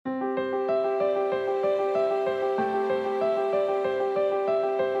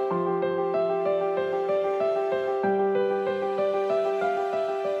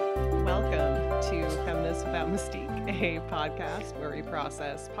a podcast where we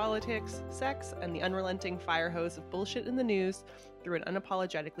process politics, sex, and the unrelenting fire hose of bullshit in the news through an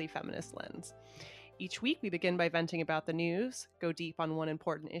unapologetically feminist lens. Each week, we begin by venting about the news, go deep on one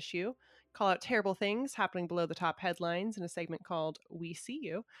important issue, call out terrible things happening below the top headlines in a segment called We See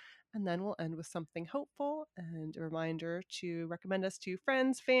You, and then we'll end with something hopeful and a reminder to recommend us to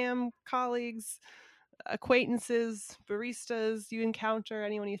friends, fam, colleagues, acquaintances, baristas you encounter,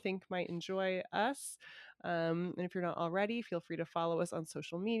 anyone you think might enjoy us. And if you're not already, feel free to follow us on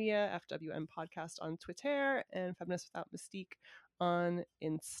social media, FWM Podcast on Twitter, and Feminist Without Mystique on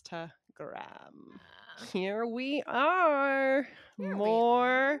Instagram. Here we are.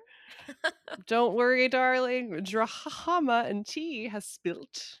 More. Don't worry, darling. Drama and tea has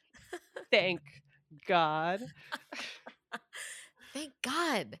spilt. Thank God. Thank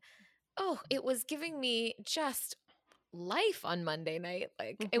God. Oh, it was giving me just life on Monday night.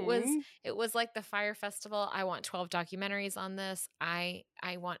 Like it was like the Fire Festival. I want 12 documentaries on this. I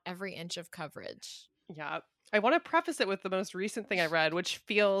want every inch of coverage. Yeah. I want to preface it with the most recent thing I read, which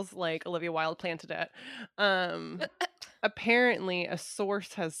feels like Olivia Wilde planted it. Apparently a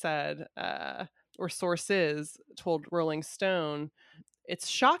source has said, or sources told Rolling Stone, it's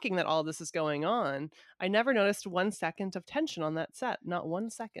shocking that all this is going on. I never noticed 1 second of tension on that set. Not 1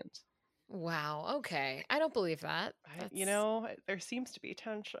 second. Wow. Okay. I don't believe that. There seems to be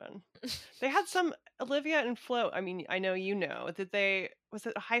tension. They had some Olivia and Flo. I mean, I know you know. Was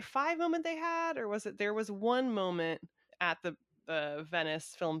it a high five moment they had, or was it there was one moment at the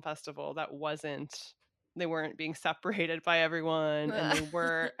Venice Film Festival that they weren't being separated by everyone, and they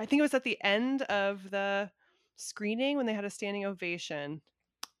were. I think it was at the end of the screening when they had a standing ovation.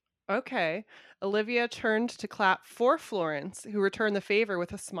 Okay. Olivia turned to clap for Florence, who returned the favor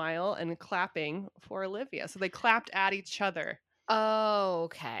with a smile and clapping for Olivia. So they clapped at each other.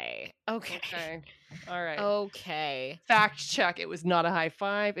 Okay. All right. Okay. Fact check. It was not a high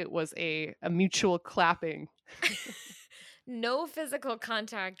five. It was a mutual clapping. No physical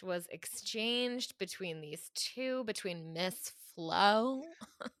contact was exchanged between these two, between Miss Flo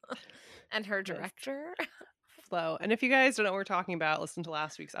and her director. Flo. And if you guys don't know what we're talking about, listen to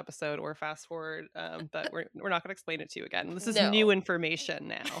last week's episode or fast forward. But we're not going to explain it to you again. This is new information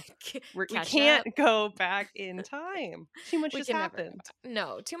now. We can't go back in time. Too much has happened.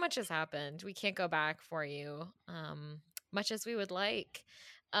 No, too much has happened. We can't go back for you, much as we would like.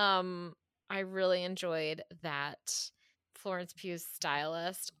 I really enjoyed that Florence Pugh's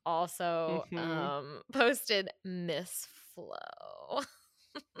stylist also posted Miss Flo.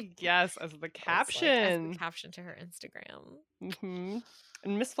 Yes, as the caption. To her Instagram. And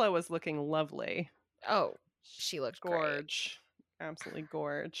Miss Flo was looking lovely. Oh, she looked gorge. Great. Absolutely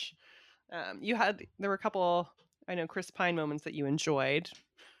gorge. There were a couple, I know, Chris Pine moments that you enjoyed.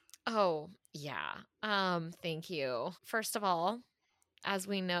 Oh, yeah. Thank you. First of all, as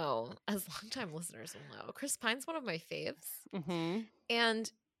we know, as longtime listeners will know, Chris Pine's one of my faves. And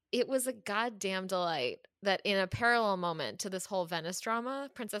it was a goddamn delight that in a parallel moment to this whole Venice drama,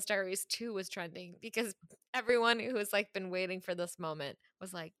 Princess Diaries 2 was trending because everyone who has like been waiting for this moment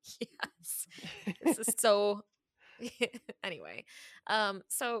was like, yes, this is so... Anyway,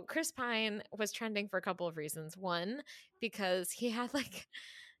 so Chris Pine was trending for a couple of reasons. One, because he had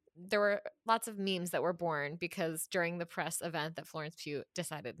there were lots of memes that were born because during the press event that Florence Pugh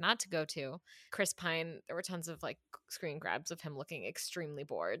decided not to go to, Chris Pine, there were tons of screen grabs of him looking extremely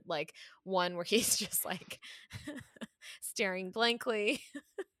bored. Like one where he's just staring blankly.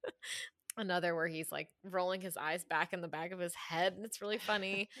 Another where he's rolling his eyes back in the back of his head, and it's really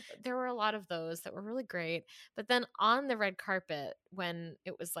funny. There were a lot of those that were really great. But then on the red carpet, when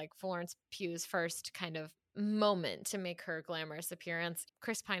it was Florence Pugh's first kind of moment to make her glamorous appearance,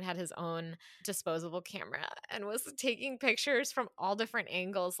 Chris Pine had his own disposable camera and was taking pictures from all different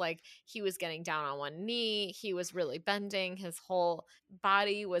angles. He was getting down on one knee, he was really bending, his whole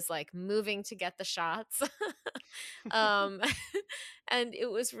body was moving to get the shots. And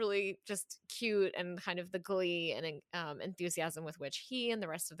it was really just cute, and kind of the glee and enthusiasm with which he and the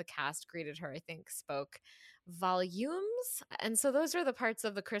rest of the cast greeted her, I think, spoke volumes. And so those are the parts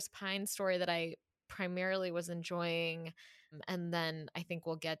of the Chris Pine story that I primarily was enjoying. And then I think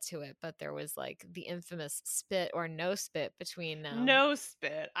we'll get to it, but there was the infamous spit or no spit between no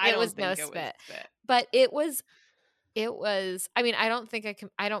spit. I don't think it was spit. But it was I mean, I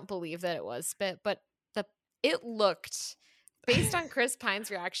don't believe that it was spit, but it looked, based on Chris Pine's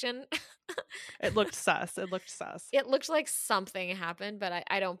reaction, it looked sus. It looked like something happened, but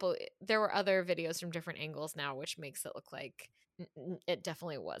I don't believe. There were other videos from different angles now, which makes it look like it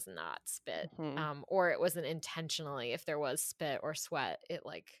definitely was not spit, or it wasn't intentionally. If there was spit or sweat, it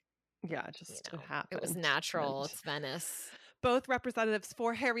Yeah, just it happened. It was natural. It's Venice. Both representatives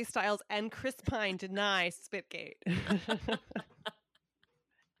for Harry Styles and Chris Pine deny Spitgate.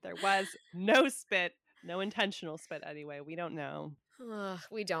 There was no spit, no intentional spit anyway. We don't know.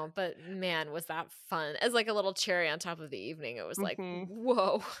 We don't, but man, was that fun. As like a little cherry on top of the evening. It was like,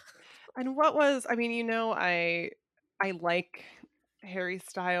 whoa. And what was, I mean, I like Harry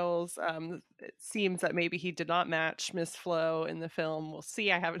Styles. It seems that maybe he did not match Miss Flo in the film. We'll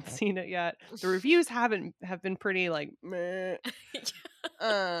see. I haven't seen it yet. The reviews have been pretty like meh.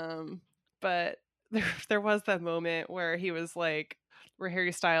 But there was that moment where he was like, where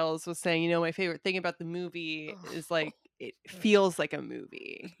Harry Styles was saying, my favorite thing about the movie is like it feels like a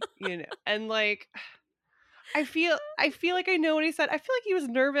movie, and like I feel like I know what he said. I feel like he was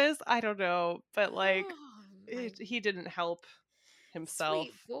nervous. I don't know, but like he didn't help himself.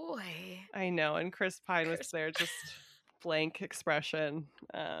 Sweet boy. I know, and Chris Pine was there, just blank expression.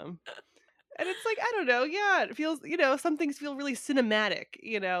 And it's like, I don't know. Yeah, it feels, some things feel really cinematic,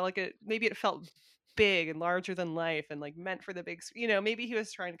 like maybe it felt big and larger than life and like meant for the big screen. Maybe he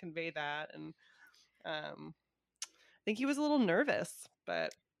was trying to convey that. And I think he was a little nervous,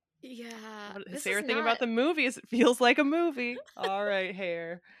 but yeah. His favorite thing about the movie is it feels like a movie. All right,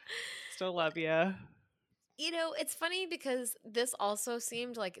 Hair. Still love you. It's funny because this also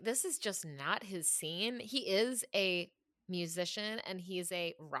seemed like this is just not his scene. He is a musician and he's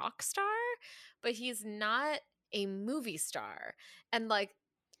a rock star, but he's not a movie star. And like,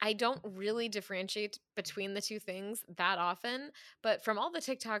 I don't really differentiate between the two things that often, but from all the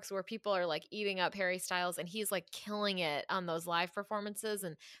TikToks where people are like eating up Harry Styles and he's like killing it on those live performances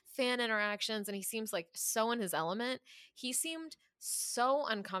and fan interactions, and he seems like so in his element, he seemed so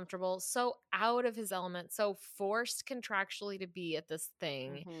uncomfortable, so out of his element, so forced contractually to be at this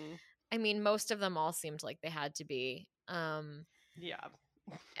thing. Mm-hmm. I mean, most of them all seemed like they had to be. Yeah.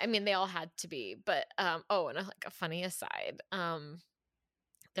 I mean, they all had to be, but and like a funny aside,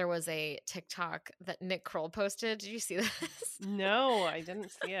 there was a TikTok that Nick Kroll posted. Did you see this? No, I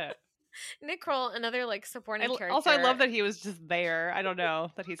didn't see it. Nick Kroll, another like supporting character. Also, I love that he was just there. I don't know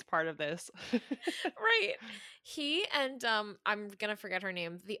that he's part of this. Right. He and I'm gonna forget her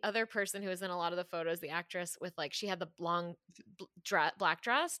name. The other person who was in a lot of the photos, the actress with like she had the long black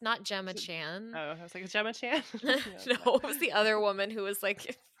dress, not Gemma Chan. Oh, I was like, Gemma Chan? No, it was the other woman who was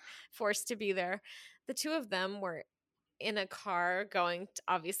like forced to be there. The two of them were in a car going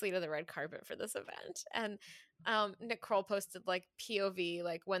obviously to the red carpet for this event, and Nick Kroll posted like POV,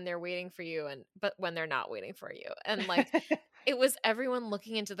 like when they're waiting for you but when they're not waiting for you, and like it was everyone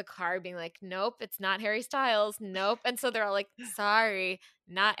looking into the car being like, nope, it's not Harry Styles, nope. And so they're all like, sorry,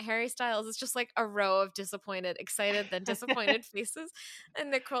 not Harry Styles. It's just like a row of disappointed, excited, then disappointed faces.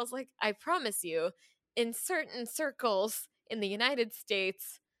 And Nick Kroll's like, I promise you, in certain circles in the United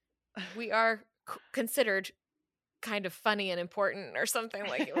States, we are considered kind of funny and important or something.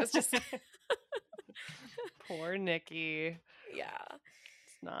 Like it was just Poor Nikki. Yeah.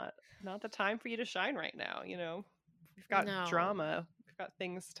 It's not the time for you to shine right now, We've got drama. We've got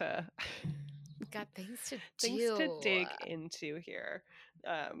things to dig into here.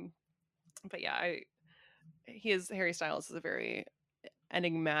 But yeah, Harry Styles is a very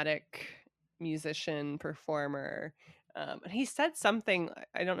enigmatic musician, performer. And he said something,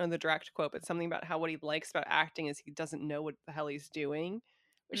 I don't know the direct quote, but something about how what he likes about acting is he doesn't know what the hell he's doing.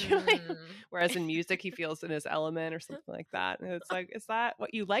 Whereas in music, he feels in his element or something like that. And it's like, is that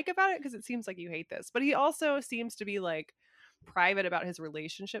what you like about it? Because it seems like you hate this. But he also seems to be like private about his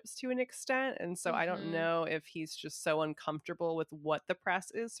relationships to an extent. And so I don't know if he's just so uncomfortable with what the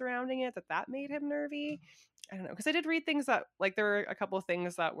press is surrounding it that made him nervy. I don't know. Because I did read things that like there were a couple of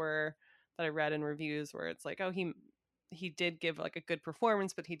things that I read in reviews where it's like, oh, he did give like a good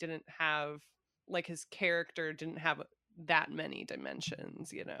performance, but he didn't have like his character didn't have that many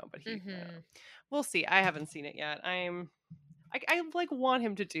dimensions, but we'll see. I haven't seen it yet. I like want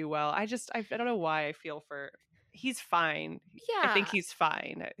him to do well. I don't know why I feel he's fine. Yeah. I think he's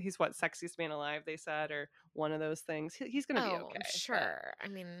fine. He's what, sexiest man alive, they said, or one of those things. He's gonna be okay. Sure. I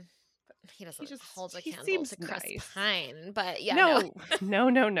mean, he doesn't hold a candle to Chris nice. Pine, but yeah. No.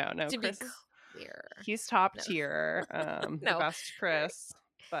 To Chris, be clear, he's top tier. The best Chris,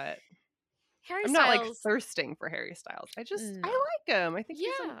 but Harry I'm Styles, not like thirsting for Harry Styles. I like him. I think he's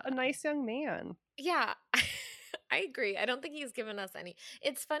a nice young man. Yeah, I agree. I don't think he's given us any.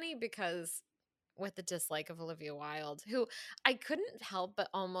 It's funny because with the dislike of Olivia Wilde, who I couldn't help but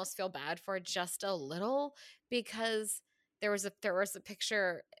almost feel bad for just a little, because there was a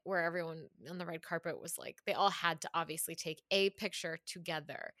picture where everyone on the red carpet was like, they all had to obviously take a picture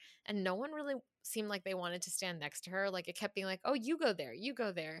together, and no one really seemed like they wanted to stand next to her. Like, it kept being like, oh, you go there, you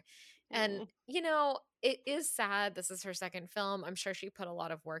go there. And it is sad. This is her second film. I'm sure she put a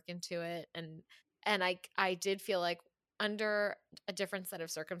lot of work into it, and I did feel like under a different set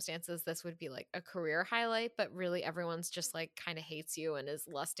of circumstances, this would be like a career highlight, but really everyone's just like kind of hates you and is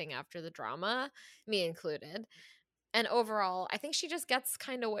lusting after the drama, me included. And overall, I think she just gets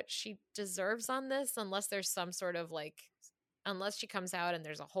kind of what she deserves on this, unless there's some sort of like, unless she comes out and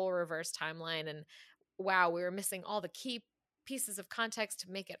there's a whole reverse timeline and wow, we were missing all the key pieces of context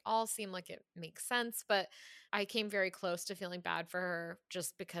to make it all seem like it makes sense. But I came very close to feeling bad for her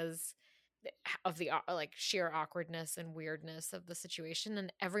just because of the like sheer awkwardness and weirdness of the situation,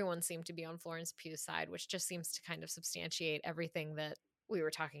 and everyone seemed to be on Florence Pugh's side, which just seems to kind of substantiate everything that we were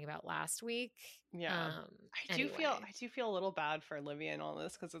talking about last week. Yeah. I do feel a little bad for Olivia in all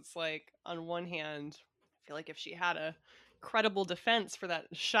this, because it's like, on one hand, I feel like if she had a credible defense for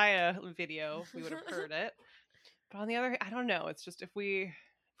that Shia video, we would have heard it. But on the other hand, I don't know. It's just, if we're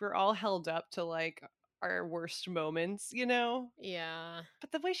all held up to like our worst moments, Yeah.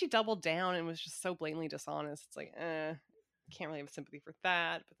 But the way she doubled down and was just so blatantly dishonest, it's like, can't really have sympathy for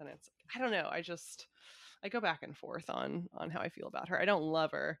that. But then it's like, I don't know. I go back and forth on how I feel about her. I don't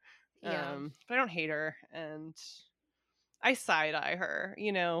love her, Yeah. but I don't hate her, and I side eye her.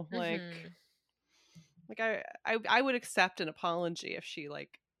 Like, I would accept an apology if she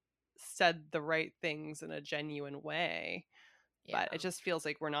like said the right things in a genuine way. Yeah. But it just feels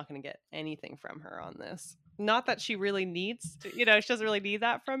like we're not going to get anything from her on this. Not that she really needs to, she doesn't really need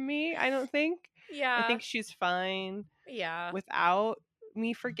that from me, I don't think. Yeah. I think she's fine. Yeah. Without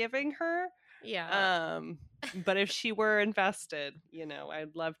me forgiving her. Yeah. But if she were invested,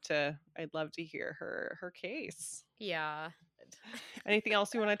 I'd love to hear her case. Yeah. Anything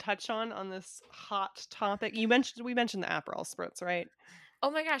else you want to touch on this hot topic? We mentioned the Aperol spritz, right?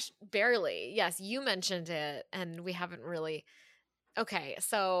 Oh my gosh, barely. Yes, you mentioned it, and we haven't really. Okay,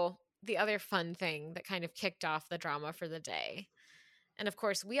 so the other fun thing that kind of kicked off the drama for the day, and of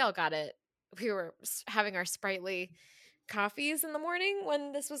course we all got it. We were having our sprightly coffees in the morning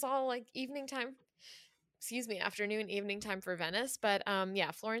when this was all like evening time. Excuse me, afternoon, evening time for Venice. But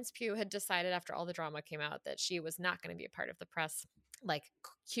yeah, Florence Pugh had decided after all the drama came out that she was not going to be a part of the press like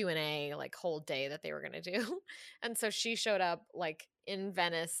Q&A like whole day that they were going to do. And so she showed up like in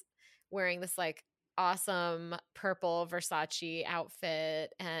Venice wearing this like awesome purple Versace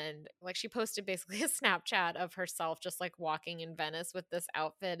outfit, and like she posted basically a Snapchat of herself just like walking in Venice with this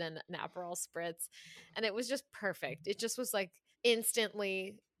outfit and an Aperol spritz, and it was just perfect. It just was like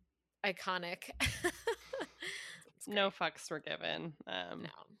instantly iconic. No fucks were given. No.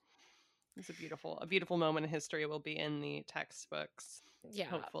 It's a beautiful moment in history. It will be in the textbooks. Yeah.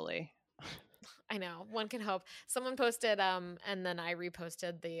 Hopefully. I know. One can hope. Someone posted, and then I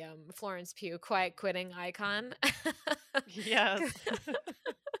reposted the Florence Pugh quiet quitting icon. Yes.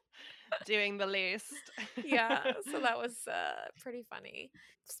 Doing the least. Yeah. So that was pretty funny.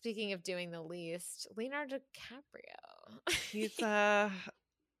 Speaking of doing the least, Leonardo DiCaprio.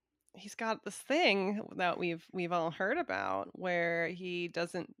 He's got this thing that we've all heard about, where he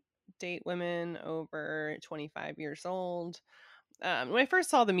doesn't date women over 25 years old. When I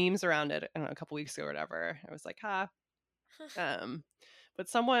first saw the memes around it, I don't know, a couple weeks ago or whatever, I was like, ha. But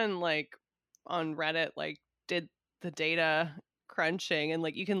someone like on Reddit like did the data crunching, and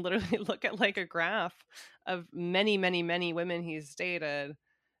like you can literally look at like a graph of many women he's dated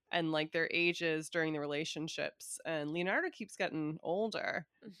and like their ages during the relationships, and Leonardo keeps getting older,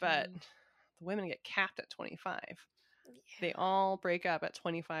 but the women get capped at 25. Yeah. They all break up at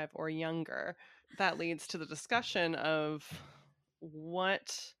 25 or younger. That leads to the discussion of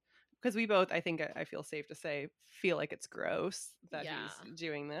because we both, I think, I feel safe to say, feel like it's gross that he's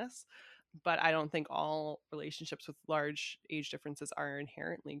doing this. But I don't think all relationships with large age differences are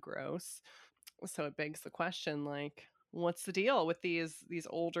inherently gross. So it begs the question, like, what's the deal with these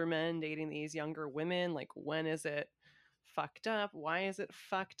older men dating these younger women? Like, when is it fucked up? Why is it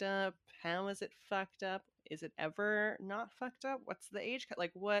fucked up? How is it fucked up? Is it ever not fucked up? What's the age cut?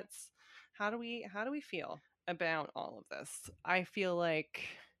 Like, how do we feel about all of this? I feel like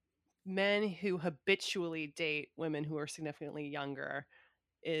men who habitually date women who are significantly younger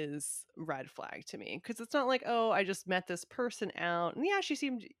is red flag to me, because it's not like, oh, I just met this person out and yeah, she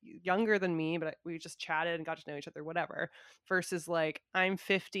seemed younger than me, but we just chatted and got to know each other, whatever, versus like, I'm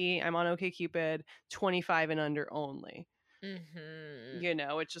 50, I'm on OkCupid, 25 and under only.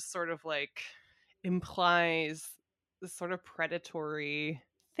 It just sort of like implies this sort of predatory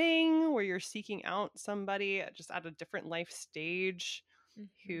thing where you're seeking out somebody just at a different life stage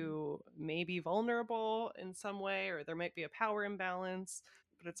who may be vulnerable in some way, or there might be a power imbalance.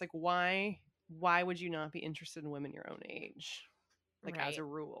 But it's like, why would you not be interested in women your own age? Like, as a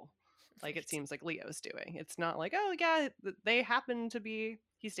rule. Like, it seems like Leo's doing. It's not like, oh yeah, they happen to be,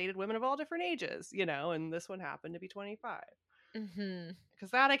 he's dated women of all different ages, you know, and this one happened to be 25.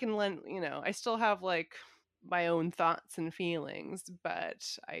 Because that I can lend, you know, I still have like my own thoughts and feelings, but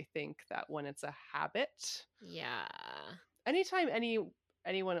I think that when it's a habit, anytime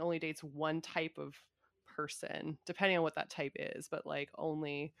anyone only dates one type of person, depending on what that type is, but like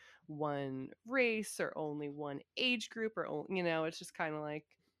only one race or only one age group, or only, you know, it's just kind of like,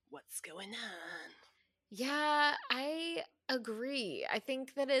 what's going on? Yeah, I agree. I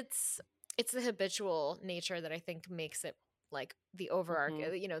think that it's the habitual nature that I think makes it like the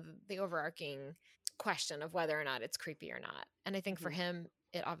you know, the overarching question of whether or not it's creepy or not. And I think for him,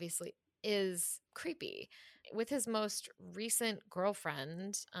 it obviously is creepy. With his most recent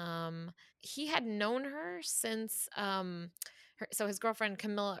girlfriend, he had known her since so his girlfriend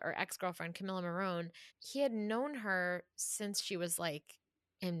Camilla, or ex-girlfriend Camilla Marone, he had known her since she was like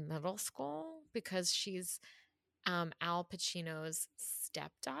in middle school, because she's Al Pacino's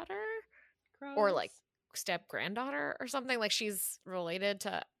stepdaughter. Gross. Or like step granddaughter or something. Like, she's related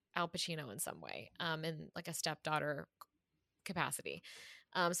to Al Pacino in some way, in like a stepdaughter capacity.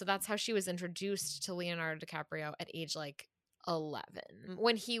 So that's how she was introduced to Leonardo DiCaprio at age like 11,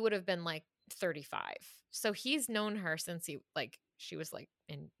 when he would have been like 35. So he's known her since she was like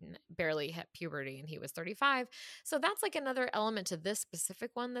in barely hit puberty and he was 35. So that's like another element to this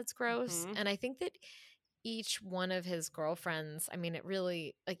specific one that's gross. And I think that each one of his girlfriends, I mean, it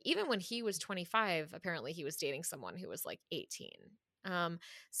really, like, even when he was 25, apparently he was dating someone who was like 18.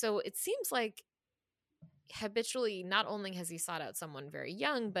 So it seems like habitually, not only has he sought out someone very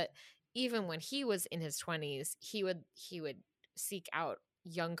young, but even when he was in his 20s, he would seek out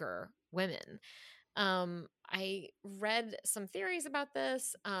younger women. I read some theories about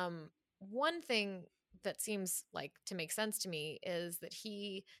this. One thing that seems like to make sense to me is that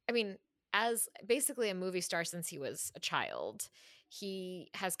as basically a movie star since he was a child, he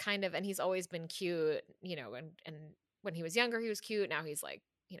has kind of, and he's always been cute, you know, and when he was younger, he was cute. Now he's like,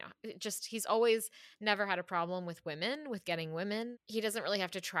 you know, he's always never had a problem with women, with getting women. He doesn't really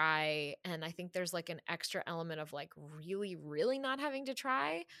have to try. And I think there's like an extra element of like really, really not having to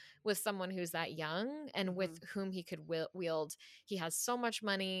try with someone who's that young and with whom he could wield. He has so much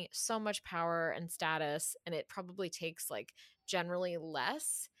money, so much power and status, and it probably takes like generally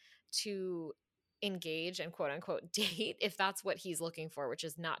less to engage and quote unquote date if that's what he's looking for, which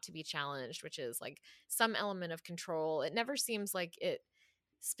is not to be challenged, which is like some element of control. It never seems like it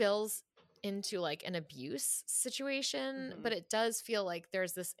spills into like an abuse situation, but it does feel like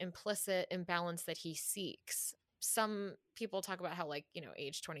there's this implicit imbalance that he seeks. Some people talk about how, like, you know,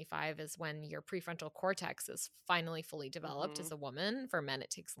 age 25 is when your prefrontal cortex is finally fully developed as a woman. For men, it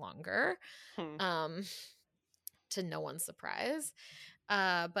takes longer, to no one's surprise.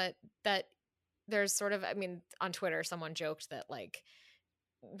 But that there's sort of, I mean, on Twitter, someone joked that like,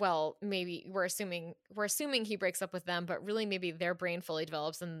 well, maybe we're assuming he breaks up with them, but really maybe their brain fully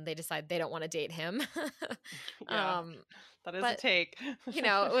develops and they decide they don't want to date him. Yeah, that is a take. You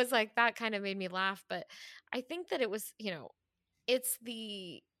know, it was like, that kind of made me laugh. But I think that it was, you know, it's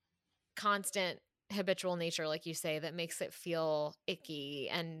the constant habitual nature, like you say, that makes it feel icky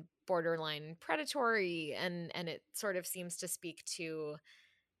and borderline predatory, and it sort of seems to speak to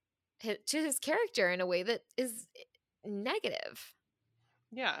his character in a way that is negative.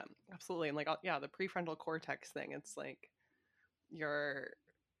 Yeah, absolutely. And like, yeah, the prefrontal cortex thing, it's like your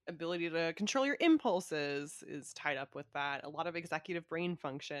ability to control your impulses is tied up with that. A lot of executive brain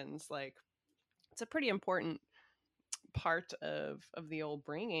functions, like, it's a pretty important part of the old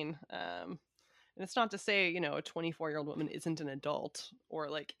brain. And it's not to say, you know, a 24-year-old woman isn't an adult or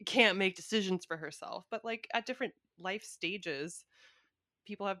like can't make decisions for herself, but like at different life stages,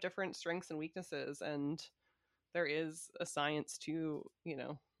 people have different strengths and weaknesses, and there is a science to, you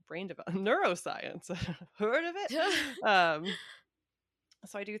know, brain development, neuroscience. Heard of it?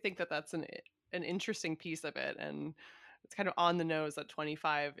 So I do think that that's an interesting piece of it, and it's kind of on the nose that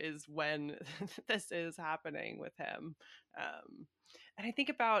 25 is when this is happening with him. And I think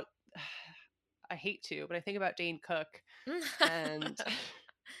about, I hate to, but I think about Dane Cook and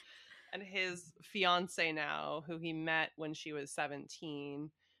and his fiance now, who he met when she was 17,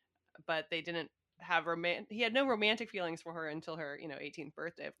 but they didn't have he had no romantic feelings for her until her, you know, 18th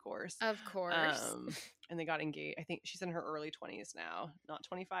birthday, of course. And And they got engaged. I think she's in her early 20s now, not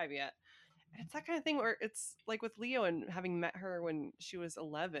 25 yet. it's that kind of thing where it's like with Leo and having met her when she was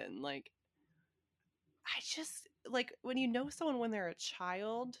 11, like I just like when you know someone when they're a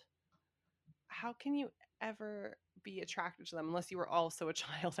child, how can you ever be attracted to them unless you were also a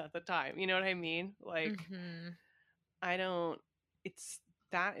child at the time? You know what I mean? Like I don't it's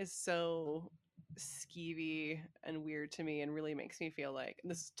that is so skeevy and weird to me and really makes me feel like, and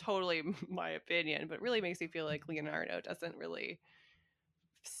this is totally my opinion, but really makes me feel like Leonardo doesn't really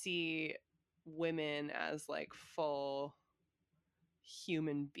see women as like full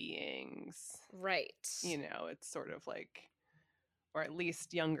human beings. Right. You know, it's sort of like, or at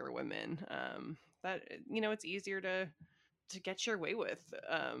least younger women, that, you know, it's easier to get your way with.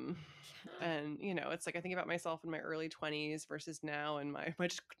 And you know, it's like I think about myself in my early 20s versus now in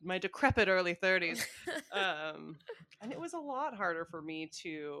my decrepit early 30s. And it was a lot harder for me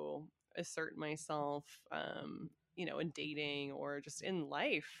to assert myself, you know, in dating or just in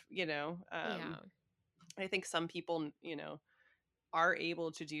life, you know. Yeah. I think some people, you know, are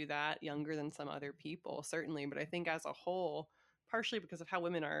able to do that younger than some other people, certainly. But I think as a whole, partially because of how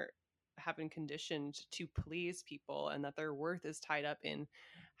women have been conditioned to please people and that their worth is tied up in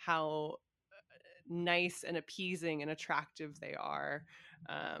how nice and appeasing and attractive they are,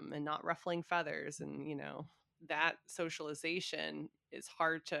 and not ruffling feathers. And, you know, that socialization is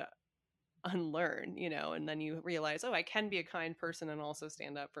hard to unlearn, you know, and then you realize, oh, I can be a kind person and also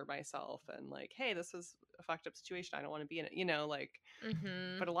stand up for myself and like, hey, this is a fucked up situation, I don't want to be in it, you know, like.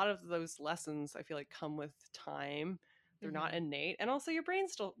 But a lot of those lessons I feel like come with time. They're not innate, and also your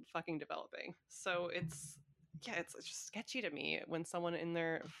brain's still fucking developing. So it's, yeah, it's just sketchy to me when someone in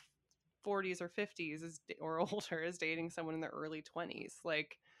their 40s or 50s or older is dating someone in their early 20s.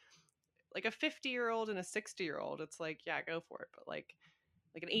 Like a 50-year-old and a 60-year-old, it's like, yeah, go for it. But like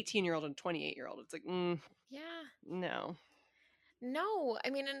an 18-year-old and a 28-year-old, it's like, Yeah. no. No,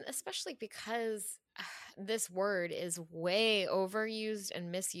 I mean, and especially because this word is way overused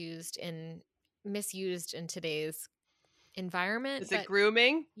and misused in today's environment. Is it But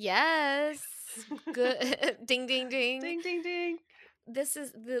grooming? yes, good. Ding, ding, ding. Ding, ding, ding. This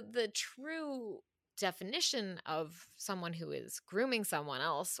is the true definition of someone who is grooming someone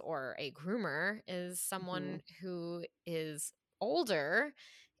else, or a groomer is someone who is older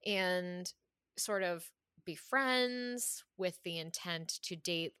and sort of befriends with the intent to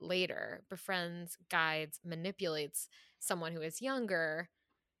date later, befriends, guides, manipulates someone who is younger,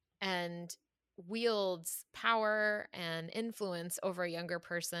 and wields power and influence over a younger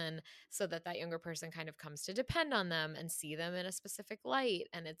person so that that younger person kind of comes to depend on them and see them in a specific light.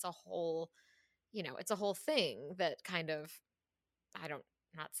 And it's a whole, you know, it's a whole thing that kind of,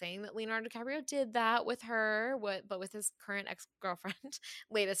 not saying that Leonardo DiCaprio did that with her, but with his current ex-girlfriend,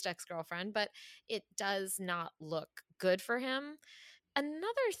 latest ex-girlfriend, but it does not look good for him. Another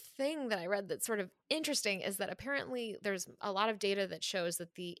thing that I read that's sort of interesting is that apparently there's a lot of data that shows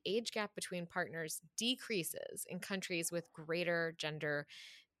that the age gap between partners decreases in countries with greater gender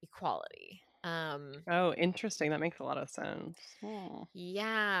equality. Oh, interesting. That makes a lot of sense.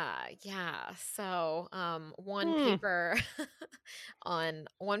 Yeah. So, one paper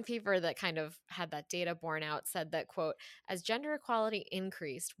one paper that kind of had that data borne out said that, quote, as gender equality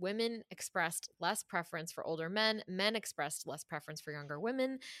increased, women expressed less preference for older men, men expressed less preference for younger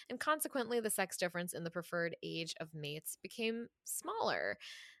women, and consequently, the sex difference in the preferred age of mates became smaller.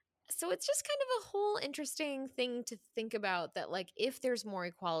 So it's just kind of a whole interesting thing to think about, that like if there's more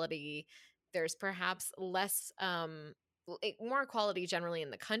equality, there's perhaps less more equality generally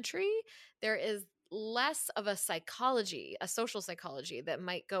in the country, there is less of a psychology, a social psychology that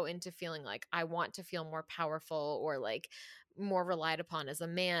might go into feeling like I want to feel more powerful or like more relied upon as a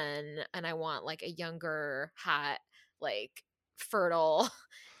man, and I want like a younger, hot, like fertile,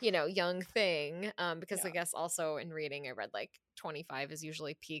 you know, young thing. Because I guess also in reading I read like 25 is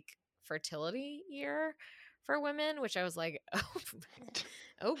usually peak fertility year for women, which I was like,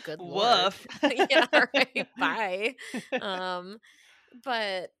 oh good lord. Yeah, right. Bye.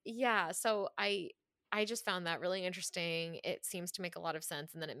 But yeah, so I just found that really interesting. It seems to make a lot of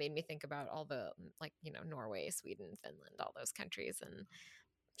sense, and then it made me think about all the, like, you know, Norway, Sweden, Finland, all those countries, and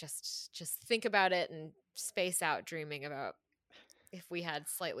just think about it and space out dreaming about if we had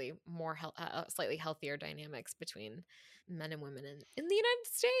slightly more slightly healthier dynamics between men and women in the United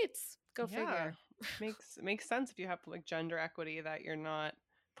States. Go figure. Makes sense if you have like gender equity, that you're not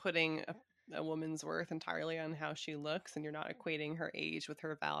putting a woman's worth entirely on how she looks, and you're not equating her age with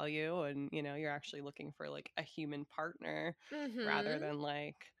her value, and you know, you're actually looking for like a human partner rather than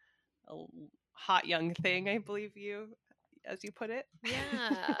like a hot young thing, I believe you, as you put it.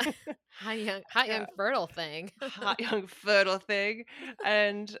 Yeah. Hot young fertile thing. Hot young fertile thing.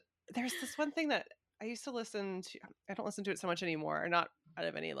 And there's this one thing that I used to listen to. I don't listen to it so much anymore. Not out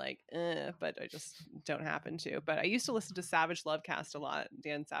of any like, but I just don't happen to. But I used to listen to Savage Lovecast a lot.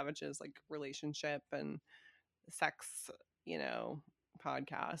 Dan Savage's like relationship and sex,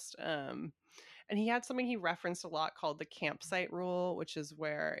 podcast. And he had something he referenced a lot called the campsite rule, which is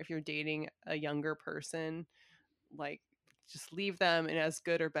where if you're dating a younger person, like just leave them in as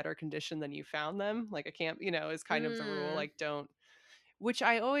good or better condition than you found them. Like a camp, is kind of the rule. Like don't, which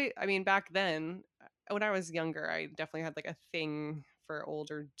I mean, back then when I was younger, I definitely had like a thing for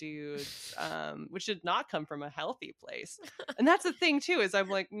older dudes, which did not come from a healthy place. And that's the thing too, is I'm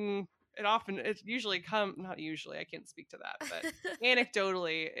like, it usually not usually, I can't speak to that, but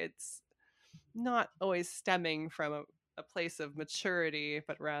anecdotally, it's not always stemming from a place of maturity,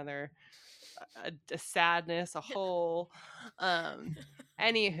 but rather a sadness, a hole.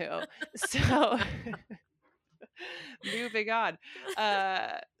 Anywho, so moving on.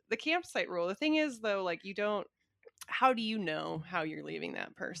 The campsite rule. The thing is, though, like how do you know how you're leaving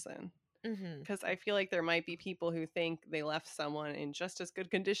that person? Because I feel like there might be people who think they left someone in just as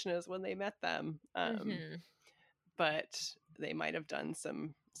good condition as when they met them. But they might have done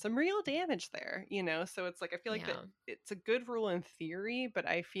some real damage there, so it's like I feel like that it's a good rule in theory, but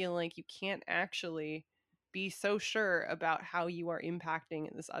I feel like you can't actually be so sure about how you are impacting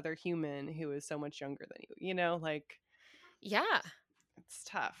this other human who is so much younger than you, like it's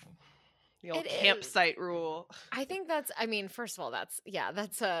tough. The old campsite rule. I think first of all, that's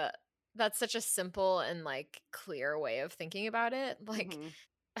such a simple and like clear way of thinking about it. Like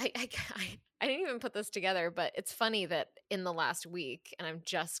I didn't even put this together, but it's funny that in the last week, and I'm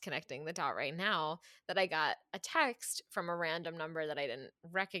just connecting the dot right now, that I got a text from a random number that I didn't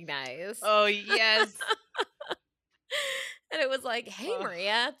recognize. Oh, yes. And it was like, "Hey,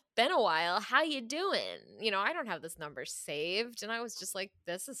 Maria, been a while. How you doing?" I don't have this number saved. And I was just like,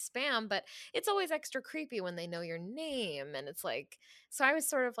 this is spam, but it's always extra creepy when they know your name. And it's like, so I was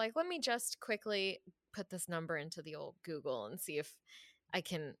sort of like, let me just quickly put this number into the old Google and see if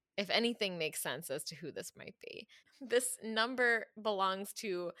anything makes sense as to who this might be. This number belongs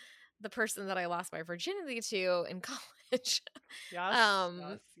to the person that I lost my virginity to in college.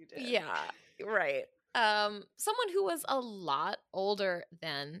 Yes, you did. Yeah, right. Someone who was a lot older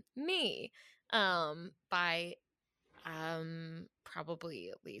than me, by probably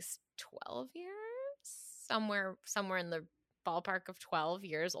at least 12 years, somewhere in the ballpark of 12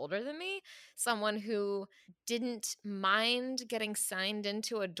 years older than me. Someone who didn't mind getting signed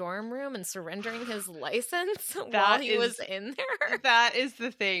into a dorm room and surrendering his license while he was in there. That is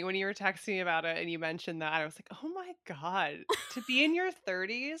the thing. When you were texting me about it and you mentioned that, I was like, oh my God, to be in your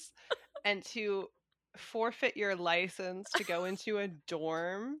 30s and to forfeit your license to go into a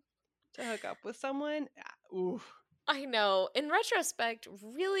dorm to hook up with someone. Ooh. I know. In retrospect,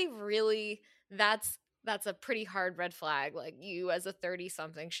 really, really, that's a pretty hard red flag. Like, you as a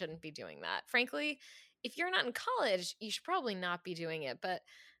 30-something shouldn't be doing that. Frankly, if you're not in college, you should probably not be doing it. But,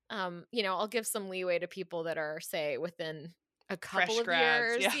 I'll give some leeway to people that are, say, within a couple of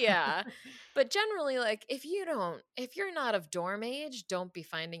years. Yeah. But generally, like, if you're not of dorm age, don't be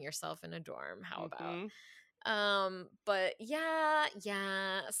finding yourself in a dorm. How about? But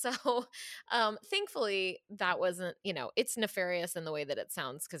yeah. So, thankfully that wasn't, it's nefarious in the way that it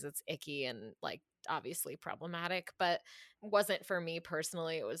sounds because it's icky and like obviously problematic, but wasn't for me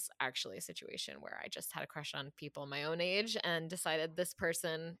personally. It was actually a situation where I just had a crush on people my own age and decided this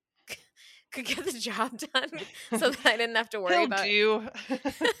person could get the job done so that I didn't have to worry about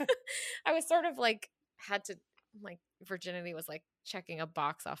I was sort of like had to like virginity was like checking a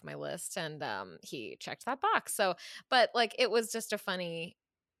box off my list, and he checked that box. So, but like it was just a funny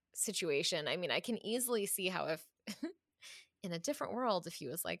situation. I mean, I can easily see how if in a different world, if he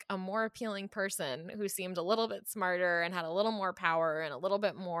was like a more appealing person who seemed a little bit smarter and had a little more power and a little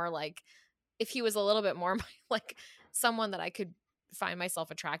bit more like, if he was a little bit more like someone that I could find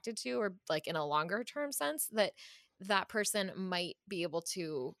myself attracted to, or like in a longer term sense, that person might be able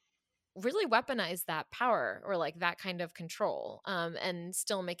to really weaponize that power or like that kind of control, and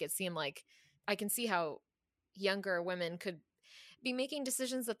still make it seem like I can see how younger women could be making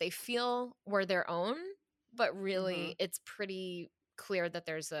decisions that they feel were their own, but really it's pretty clear that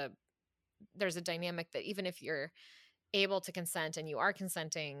there's a dynamic that even if you're able to consent and you are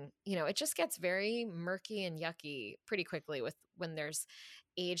consenting, it just gets very murky and yucky pretty quickly when there's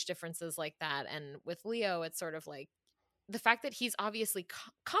age differences like that. And with Leo, it's sort of like the fact that he's obviously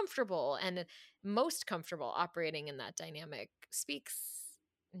comfortable and most comfortable operating in that dynamic speaks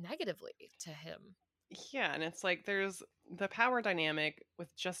negatively to him. Yeah, and it's like there's the power dynamic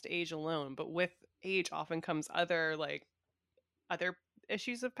with just age alone, but with age often comes other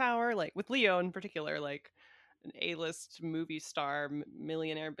issues of power, like with Leo in particular, like an A-list movie star,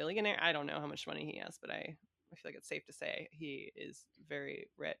 millionaire, billionaire. I don't know how much money he has, but I feel like it's safe to say he is very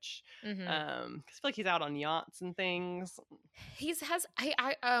rich. Mm-hmm. 'Cause I feel like he's out on yachts and things.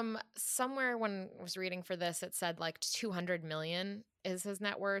 Somewhere when I was reading for this, it said like 200 million is his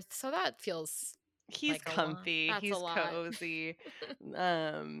net worth. So that feels he's like comfy. He's a lot. cozy.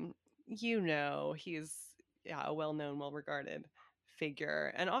 He's a well-known, well-regarded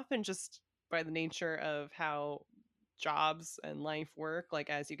figure, and often just by the nature of how jobs and life work, like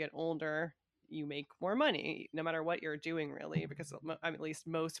as you get older, you make more money no matter what you're doing, really, because at least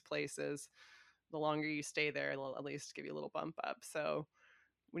most places, the longer you stay there, they'll at least give you a little bump up. So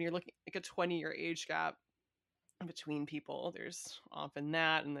when you're looking like a 20-year age gap between people, there's often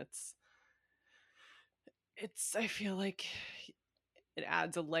that, and it's I feel like it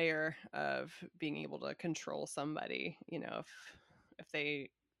adds a layer of being able to control somebody, if they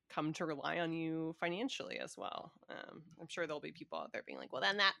come to rely on you financially as well. I'm sure there'll be people out there being like, well,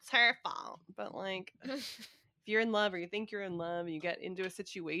 then that's her fault. But like, if you're in love or you think you're in love and you get into a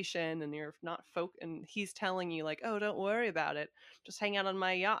situation and you're not and he's telling you like, oh, don't worry about it, just hang out on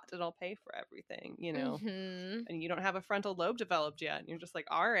my yacht and I'll pay for everything, Mm-hmm. and you don't have a frontal lobe developed yet, and you're just like,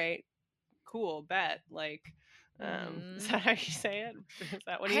 all right, cool, bet. Like, is that how you say it? Is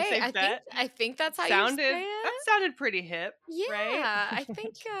that when you say bet? I think that's how you say it. That sounded pretty hip, yeah, right? I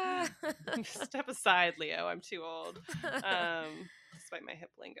think Step aside, Leo. I'm too old. Despite my hip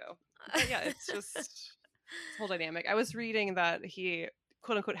lingo. But yeah, it's just this whole dynamic. I was reading that he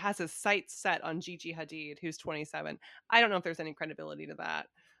quote unquote has his sights set on Gigi Hadid, who's 27. I don't know if there's any credibility to that.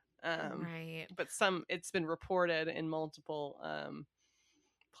 Right. But it's been reported in multiple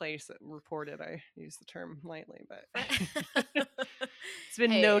reported, I use the term lightly, but it's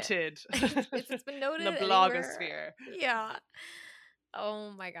been noted. It's been noted in the blogosphere. Yeah. Oh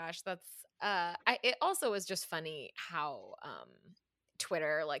my gosh, that's it also was just funny how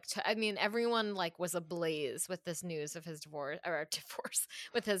Twitter, like, everyone like was ablaze with this news of his divorce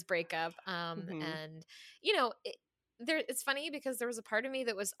with his breakup. And it's funny because there was a part of me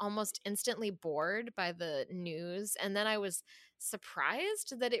that was almost instantly bored by the news, and then I was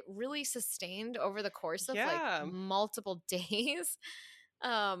surprised that it really sustained over the course of like multiple days.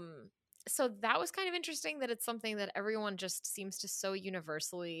 So that was kind of interesting that it's something that everyone just seems to so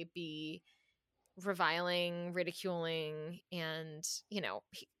universally be reviling, ridiculing, and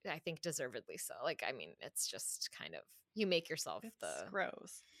I think deservedly so. Like, it's just kind of, you make yourself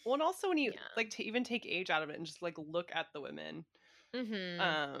gross. Well, and also when you like to even take age out of it and just like look at the women,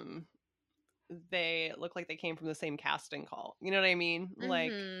 they look like they came from the same casting call. You know what I mean?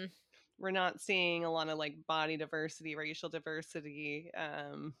 Like, we're not seeing a lot of like body diversity, racial diversity.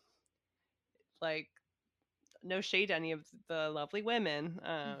 Like, no shade to any of the lovely women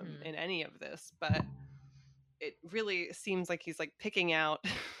in any of this, but it really seems like he's like picking out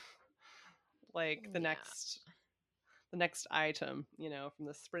like the next item, from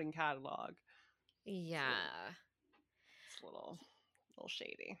the spring catalog. Yeah. It's a little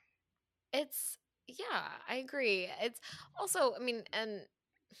shady. I agree. It's also, and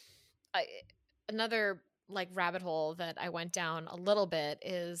another like rabbit hole that I went down a little bit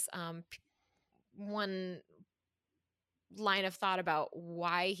is one line of thought about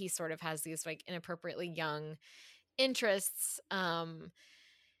why he sort of has these like inappropriately young interests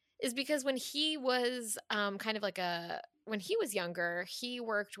is because when he was when he was younger, he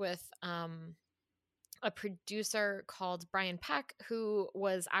worked with a producer called Brian Peck, who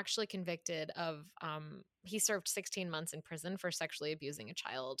was actually convicted of he served 16 months in prison for sexually abusing a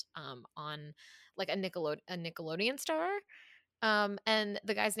child on like a Nickelodeon star. And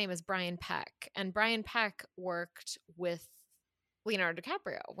the guy's name is Brian Peck. And Brian Peck worked with Leonardo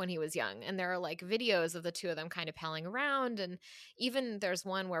DiCaprio when he was young. And there are like videos of the two of them kind of palling around. And even there's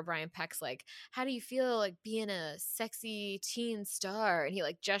one where Brian Peck's like, how do you feel like being a sexy teen star? And he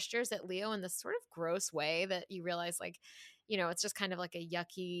like gestures at Leo in this sort of gross way that you realize like, it's just kind of like a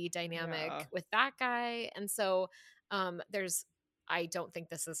yucky dynamic with that guy. And so I don't think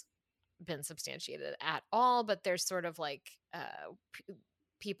this has been substantiated at all, but there's sort of like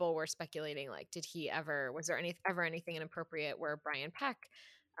people were speculating like, was there ever anything inappropriate where Brian Peck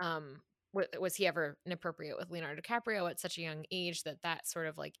was he ever inappropriate with Leonardo DiCaprio at such a young age that sort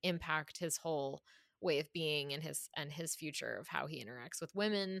of like impact his whole way of being and his future of how he interacts with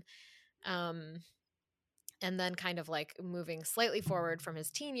women. And then kind of like moving slightly forward from his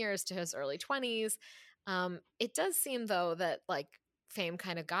teen years to his early 20s, it does seem though that like fame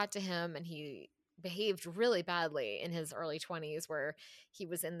kind of got to him and he behaved really badly in his early 20s, where he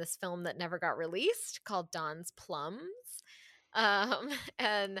was in this film that never got released called Don's Plums.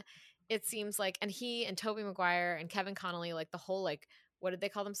 And it seems like, and he and Tobey Maguire and Kevin Connolly, like the whole, like, what did they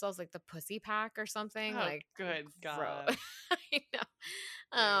call themselves? Like the Pussy Pack or something? Oh, Like, good God. I know.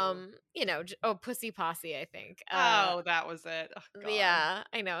 Ew. Pussy Posse, I think. Oh, that was it. Oh, God. Yeah,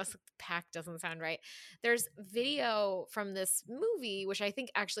 I know. So pack doesn't sound right. There's video from this movie, which I think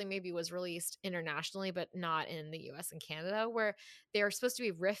actually maybe was released internationally, but not in the US and Canada, where they're supposed to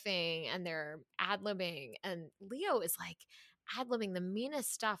be riffing and they're ad-libbing. And Leo is like ad-libbing the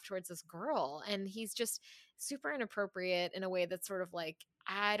meanest stuff towards this girl. And he's just super inappropriate in a way that's sort of like,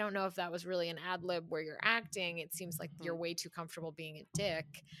 I don't know if that was really an ad-lib where you're acting. It seems like you're way too comfortable being a dick.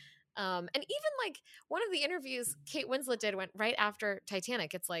 And even like one of the interviews Kate Winslet did went right after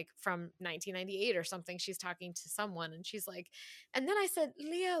Titanic. It's like from 1998 or something. She's talking to someone and she's like, and then I said,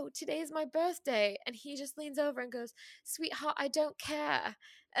 Leo, today's my birthday. And he just leans over and goes, sweetheart, I don't care.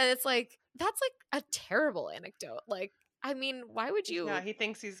 And it's like, that's like a terrible anecdote. Like, I mean, why would you? Yeah, he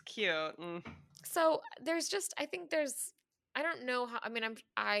thinks he's cute. So there's just, I think there's, I don't know how, I mean,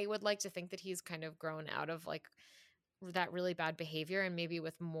 I would like to think that he's kind of grown out of like that really bad behavior and maybe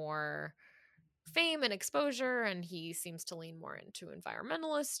with more fame and exposure, and he seems to lean more into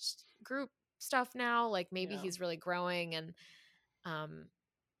environmentalist group stuff now. Like maybe he's really growing, and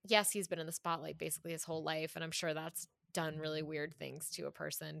yes, he's been in the spotlight basically his whole life, and I'm sure that's done really weird things to a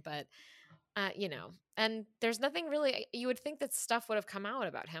person, but and there's nothing really, you would think that stuff would have come out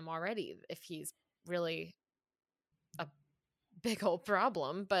about him already if he's really a big old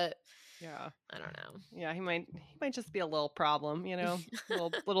problem, but Yeah. I don't know. Yeah, he might just be a little problem,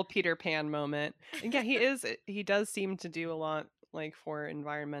 little Peter Pan moment. And yeah, he does seem to do a lot like for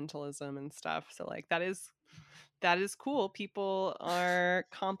environmentalism and stuff. So like that is cool. People are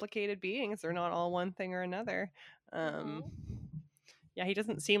complicated beings. They're not all one thing or another. Yeah, he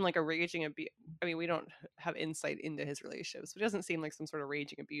doesn't seem like a raging I mean, we don't have insight into his relationships, but he doesn't seem like some sort of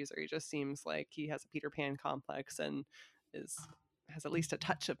raging abuser. He just seems like he has a Peter Pan complex and has at least a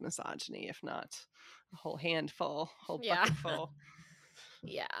touch of misogyny, if not a whole handful, bucketful.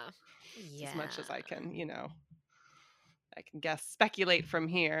 Yeah. As much as I can, I can guess, speculate from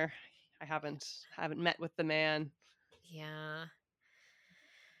here. I haven't met with the man. Yeah.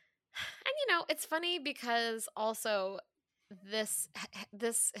 And it's funny because also this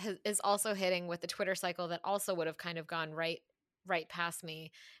is also hitting with the Twitter cycle that also would have kind of gone right past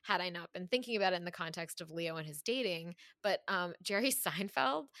me had I not been thinking about it in the context of Leo and his dating. But Jerry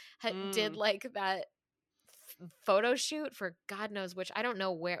Seinfeld did like that photo shoot for God knows which, I don't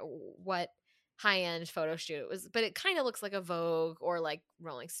know what high-end photo shoot it was, but it kind of looks like a Vogue or like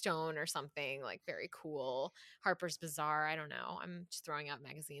Rolling Stone or something, like very cool. Harper's Bazaar, I don't know, I'm just throwing out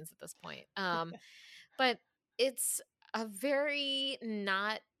magazines at this point. But it's a very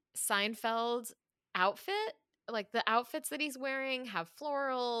not Seinfeld outfit. Like the outfits that he's wearing have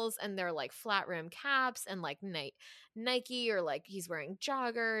florals and they're like flat rim caps and like Nike, or like he's wearing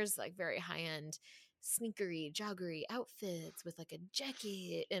joggers, like very high end sneakery joggery outfits with like a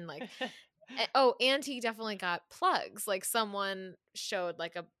jacket and like and he definitely got plugs. Like someone showed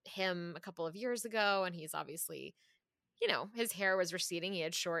like him a couple of years ago, and he's obviously, his hair was receding. He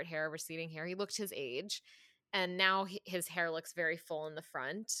had short hair, receding hair. He looked his age. And now his hair looks very full in the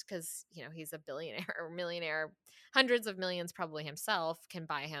front because, he's a billionaire or millionaire. Hundreds of millions probably himself can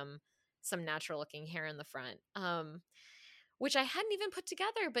buy him some natural looking hair in the front, which I hadn't even put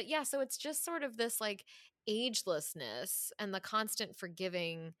together. But yeah, so it's just sort of this like agelessness and the constant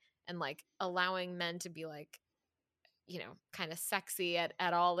forgiving and like allowing men to be like, kind of sexy at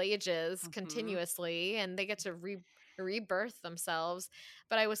all ages continuously, and they get to rebirth themselves.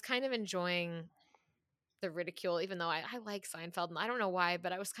 But I was kind of enjoying the ridicule, even though I like Seinfeld, and I don't know why,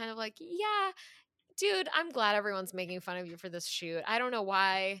 but I was kind of like, yeah, dude, I'm glad everyone's making fun of you for this shoot. I don't know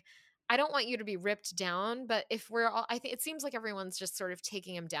why. I don't want you to be ripped down, but if we're all, I think it seems like everyone's just sort of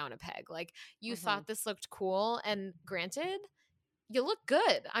taking him down a peg. Like, you thought this looked cool, and granted, you look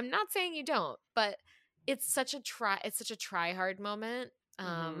good. I'm not saying you don't, but it's such a try hard moment.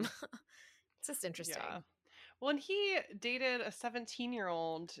 It's just interesting. Yeah. Well, and he dated a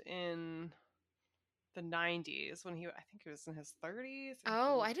 17-year-old in the 90s when I think he was in his 30s.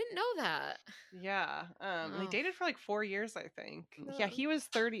 Oh, I didn't know that. Yeah. They dated for like 4 years, I think. Oh. Yeah, he was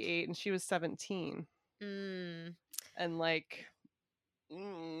 38 and she was 17. And like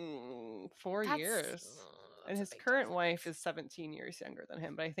 4 years. And his current wife is 17 years younger than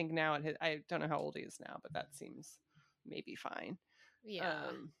him, but I think now I don't know how old he is now, but that seems maybe fine.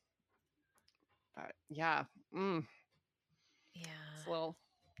 Yeah. But yeah. Yeah. It's a little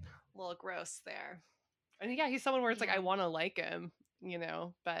gross there. And yeah, he's someone where it's like I want to like him,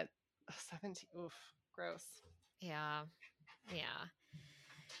 but 17, oof, gross. Yeah. Yeah.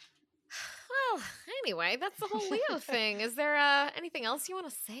 Well, anyway, that's the whole Leo thing. Is there anything else you want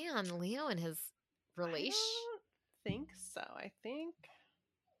to say on Leo and his relation? I don't think so. I think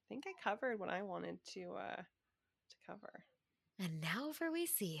I covered what I wanted to cover. And now for We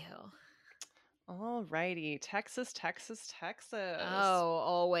See You. All righty, Texas. Oh,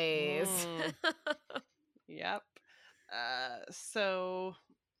 always. Yep. So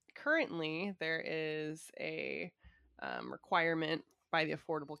currently there is a requirement by the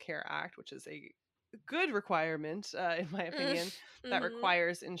Affordable Care Act, which is a good requirement, in my opinion, that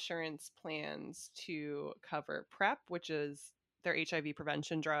requires insurance plans to cover PrEP, which is their HIV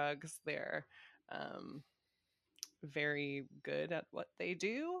prevention drugs. They're very good at what they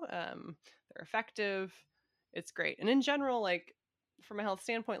do. They're effective. It's great. And in general, like from a health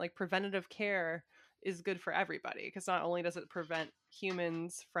standpoint, like preventative care is good for everybody, because not only does it prevent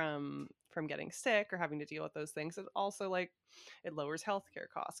humans from getting sick or having to deal with those things, it also like it lowers healthcare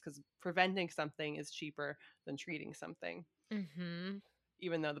costs, because preventing something is cheaper than treating something.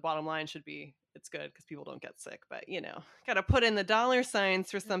 Even though the bottom line should be it's good because people don't get sick, but got to put in the dollar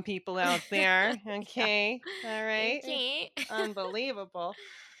signs for some people out there. Okay. Yeah. All right. Okay. Unbelievable.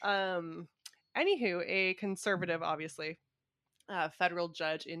 Anywho, a conservative, obviously, federal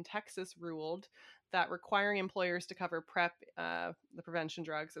judge in Texas ruled that requiring employers to cover PrEP, the prevention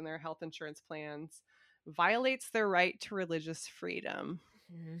drugs, in their health insurance plans violates their right to religious freedom.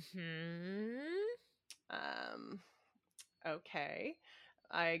 Okay.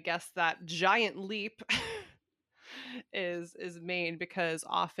 I guess that giant leap is made because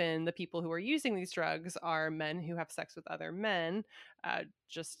often the people who are using these drugs are men who have sex with other men,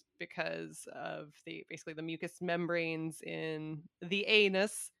 just because of basically the mucous membranes in the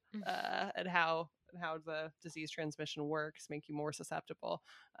anus, and how the disease transmission works make you more susceptible.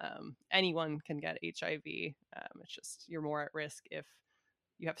 Anyone can get HIV. It's just you're more at risk if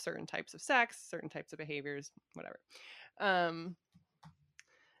you have certain types of sex, certain types of behaviors, whatever.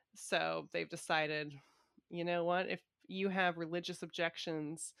 So they've decided, you know what, if you have religious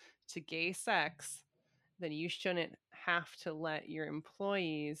objections to gay sex, then you shouldn't have to let your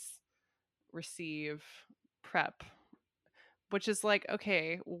employees receive PrEP. Which is like,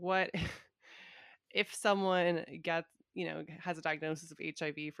 okay, what if someone gets, has a diagnosis of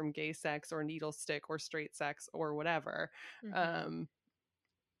HIV from gay sex or needle stick or straight sex or whatever,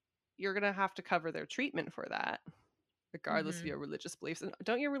 you're going to have to cover their treatment for that, regardless of your religious beliefs. And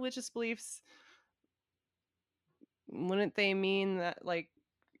don't your religious beliefs, wouldn't they mean that like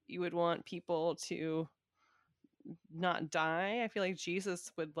you would want people to not die? I feel like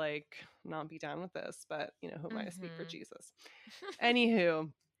Jesus would like not be down with this, but who am I to speak for Jesus? Anywho,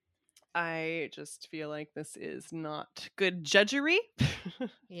 I just feel like this is not good judgery.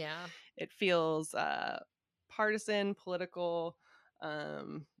 Yeah. It feels partisan, political,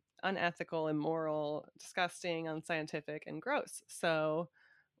 unethical, immoral, disgusting, unscientific, and gross. So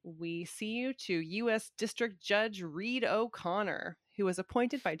we see you to U.S. District Judge Reed O'Connor, who was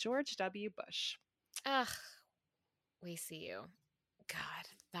appointed by George W. Bush. Ugh, we see you. God,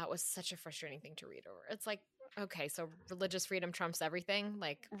 that was such a frustrating thing to read over. It's like, okay, so religious freedom trumps everything?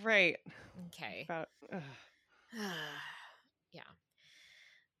 Like, right. Okay. About, yeah.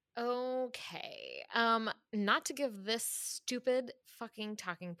 Okay. Not to give this stupid fucking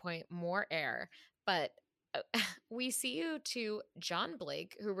talking point more air, but we see you to John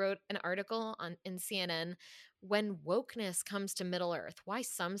Blake, who wrote an article in CNN, "When Wokeness Comes to Middle Earth, Why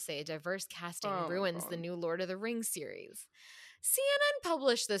Some Say Diverse Casting Ruins the New Lord of the Rings series." CNN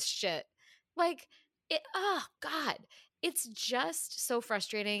published this shit. Like, oh God. It's just so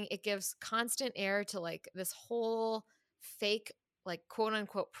frustrating. It gives constant air to like this whole fake, like quote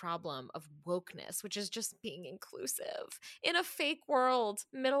unquote problem of wokeness, which is just being inclusive in a fake world,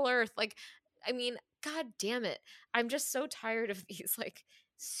 Middle Earth. Like, I mean, God damn it. I'm just so tired of these like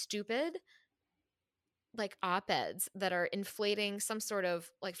stupid like op-eds that are inflating some sort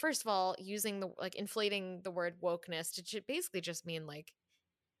of like, first of all, using the like inflating the word wokeness to basically just mean like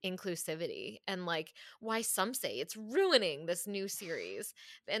inclusivity, and like why some say it's ruining this new series,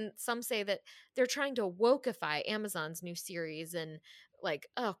 and some say that they're trying to wokeify Amazon's new series, and like,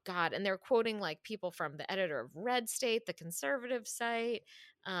 oh God, and they're quoting like people from the editor of Red State, the conservative site,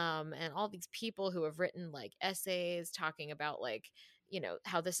 and all these people who have written like essays talking about like,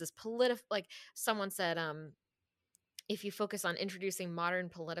 how this is political. Like someone said, if you focus on introducing modern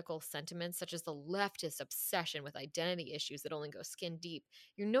political sentiments, such as the leftist obsession with identity issues that only go skin deep,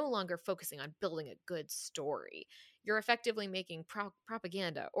 you're no longer focusing on building a good story. You're effectively making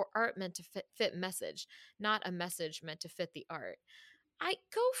propaganda or art meant to fit message, not a message meant to fit the art.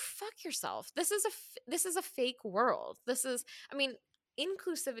 go fuck yourself. This is a fake world. I mean,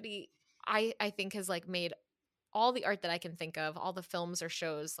 inclusivity, I think has like made all the art that I can think of, all the films or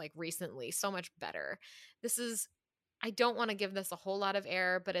shows like recently, so much better. I don't want to give this a whole lot of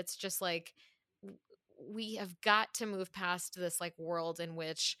air, but it's just like we have got to move past this like world in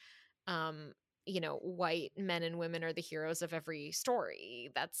which white men and women are the heroes of every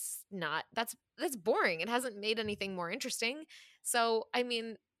story. That's boring. It hasn't made anything more interesting. So I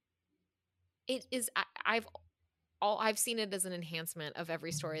mean, it is I've seen it as an enhancement of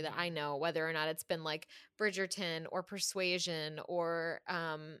every story that I know, whether or not it's been like Bridgerton or Persuasion or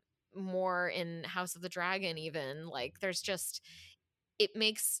more in House of the Dragon even. Like there's just, it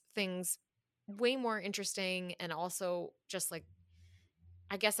makes things way more interesting, and also just like,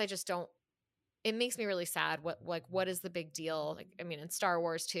 I guess I just don't, it makes me really sad. What is the big deal? Like, I mean, in Star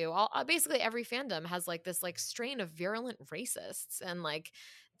Wars too, basically every fandom has like this like strain of virulent racists, and like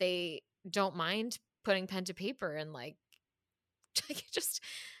they don't mind putting pen to paper and like just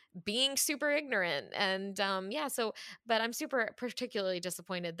being super ignorant. And but I'm super particularly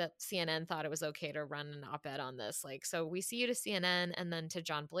disappointed that CNN thought it was okay to run an op-ed on this. Like, so we see you to CNN and then to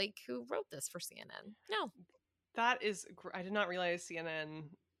John Blake, who wrote this for CNN. No, that is, I did not realize CNN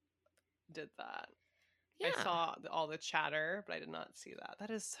did that. yeah, I saw all the chatter, but I did not see that.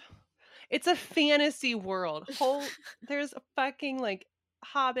 It's a fantasy world. There's a fucking like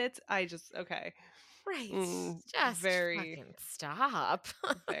hobbits. Okay. right. Just very fucking stop.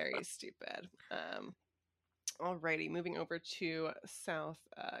 very stupid. Alrighty, moving over to South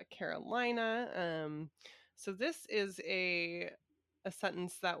Carolina. So this is a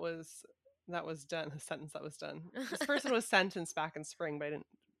sentence that was done. A sentence that was done. This person was sentenced back in spring, but I didn't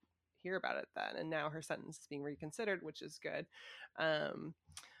hear about it then, and now her sentence is being reconsidered, which is good.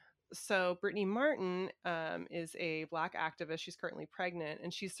 So Brittany Martin is a Black activist. She's currently pregnant,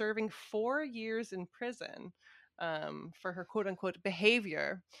 and she's serving 4 years in prison for her quote-unquote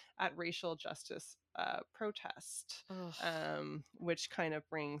behavior at racial justice protest, which kind of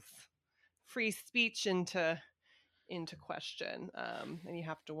brings free speech into question. And you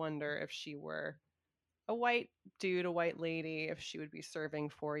have to wonder, if she were a white dude, a white lady, if she would be serving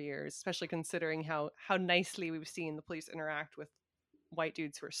 4 years, especially considering how nicely we've seen the police interact with white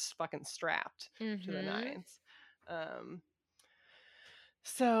dudes who are fucking strapped to the nines.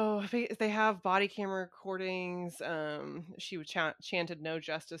 So they have body camera recordings. She would chanted "No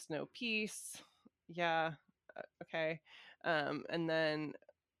justice, no peace." Yeah, okay. And then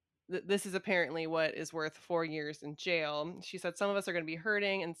this is apparently what is worth 4 years in jail. She said, "Some of us are going to be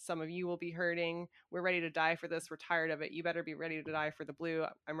hurting, and some of you will be hurting. We're ready to die for this. We're tired of it. You better be ready to die for the blue.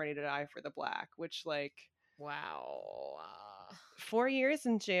 I'm ready to die for the black." Which, like, wow. 4 years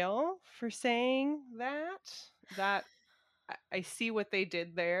in jail for saying that I see what they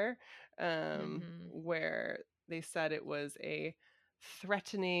did there, where they said it was a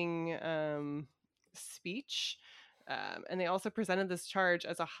threatening speech, and they also presented this charge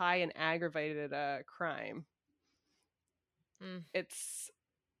as a high and aggravated crime. It's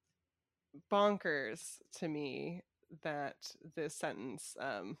bonkers to me that this sentence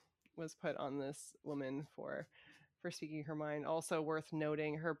was put on this woman for speaking her mind. Also worth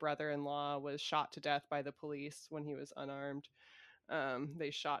noting, her brother-in-law was shot to death by the police when he was unarmed. They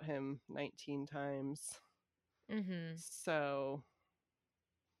shot him 19 times. So,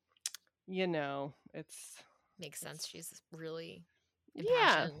 it's... Makes sense. She's really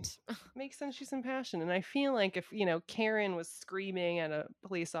impassioned. Yeah, makes sense. She's impassioned. And I feel like if, Karen was screaming at a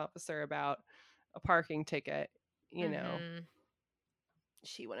police officer about a parking ticket,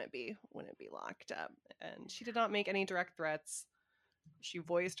 she wouldn't be locked up. And she did not make any direct threats. She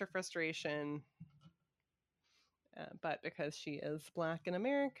voiced her frustration, but because she is Black in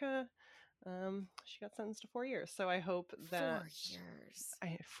America, she got sentenced to 4 years. So I hope that 4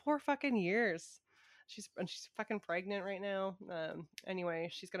 years. 4 fucking years. She's fucking pregnant right now. Anyway,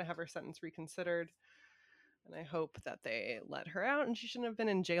 she's gonna have her sentence reconsidered, and I hope that they let her out. And she shouldn't have been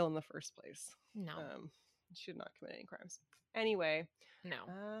in jail in the first place. No, she did not commit any crimes. Anyway,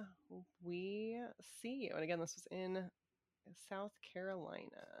 no. We see you, and again, this was in South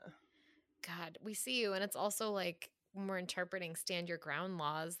Carolina. God, we see you, and it's also like when we're interpreting stand your ground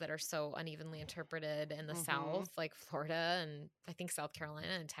laws that are so unevenly interpreted in the South, like Florida and I think South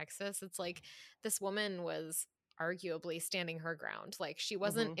Carolina and Texas. It's like this woman was arguably standing her ground. Like she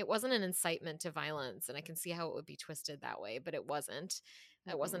wasn't, it wasn't an incitement to violence, and I can see how it would be twisted that way, but it wasn't.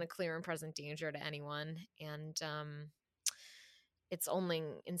 It wasn't a clear and present danger to anyone. And it's only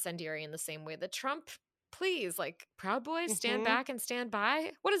incendiary in the same way that Trump, please, like, Proud Boys, stand back and stand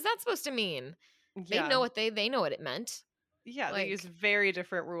by. What is that supposed to mean? Yeah. They know what it meant. Yeah, they use very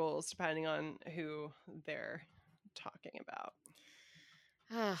different rules depending on who they're talking about.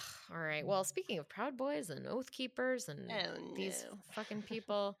 All right. Well, speaking of Proud Boys and Oath Keepers and these fucking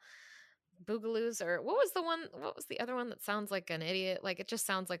people, Boogaloos, or what was the other one that sounds like an idiot? Like, it just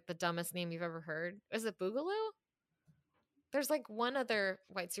sounds like the dumbest name you've ever heard. Is it Boogaloo? There's like one other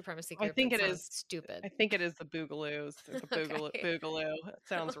white supremacy group that sounds stupid. I think it is the Boogaloos. The Boogaloo. That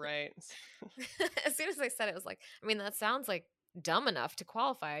sounds right. As soon as I said it, I was like, I mean, that sounds like dumb enough to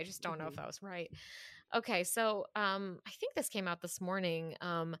qualify. I just don't know if that was right. Okay, so I think this came out this morning.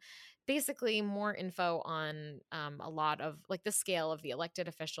 Basically, more info on a lot of like the scale of the elected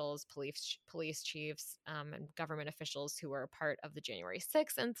officials, police chiefs, and government officials who were a part of the January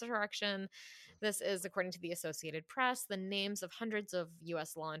 6th insurrection. This is, according to the Associated Press, the names of hundreds of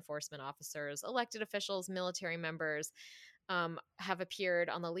U.S. law enforcement officers, elected officials, military members, have appeared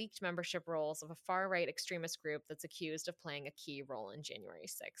on the leaked membership rolls of a far-right extremist group that's accused of playing a key role in January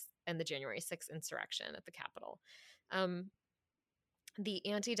 6th and the January 6th insurrection at the Capitol. The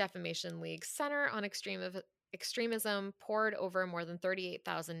Anti-Defamation League Center on Extremism poured over more than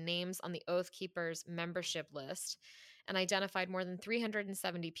 38,000 names on the Oath Keepers membership list and identified more than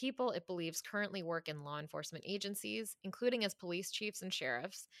 370 people it believes currently work in law enforcement agencies, including as police chiefs and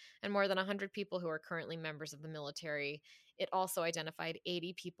sheriffs, and more than 100 people who are currently members of the military. It also identified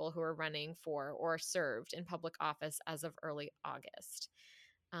 80 people who are running for or served in public office as of early August.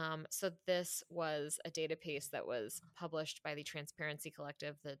 So this was a database that was published by the Transparency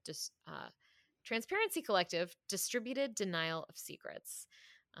Collective, Transparency Collective Distributed Denial of Secrets.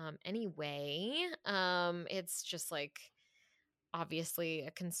 Anyway, it's just like obviously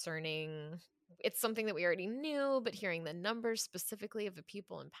a concerning, it's something that we already knew, but hearing the numbers specifically of the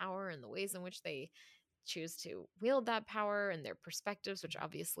people in power and the ways in which they choose to wield that power and their perspectives, which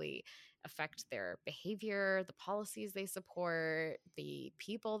obviously affect their behavior, the policies they support, the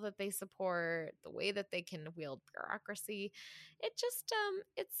people that they support, the way that they can wield bureaucracy. It just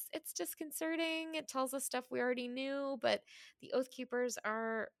it's disconcerting. It tells us stuff we already knew, but the Oath Keepers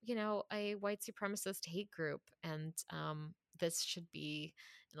are, a white supremacist hate group, and this should be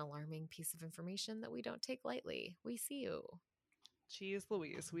an alarming piece of information that we don't take lightly. We see you. Jeez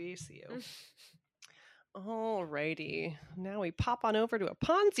Louise, we see you. Alrighty. Now we pop on over to a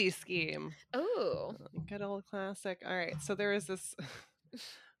Ponzi scheme. Oh. Good old classic. All right. So there is this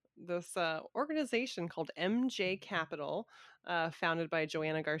organization called MJ Capital, founded by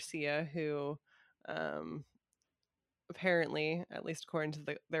Joanna Garcia, who apparently, at least according to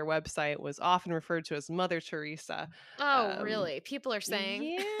their website, was often referred to as Mother Teresa. Oh, really? People are saying?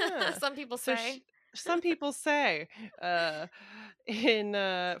 Yeah. Some people say. Some people say in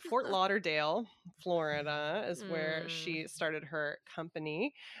Fort Lauderdale, Florida, is where she started her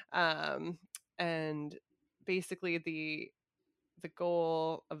company. And basically the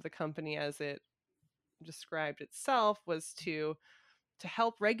goal of the company, as it described itself, was to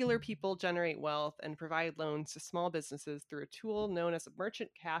help regular people generate wealth and provide loans to small businesses through a tool known as a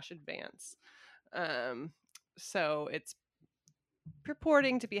merchant cash advance. So it's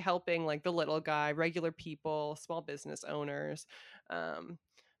purporting to be helping like the little guy, regular people, small business owners.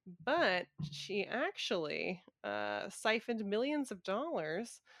 But she actually siphoned millions of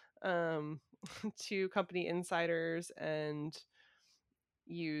dollars to company insiders and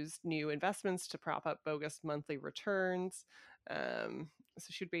used new investments to prop up bogus monthly returns. So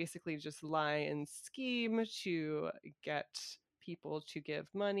she'd basically just lie and scheme to get people to give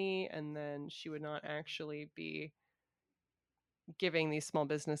money, and then she would not actually be giving these small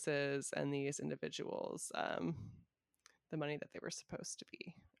businesses and these individuals the money that they were supposed to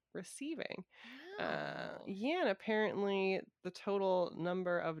be receiving. Wow. And apparently the total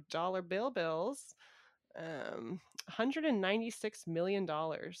number of dollar bills, $196 million.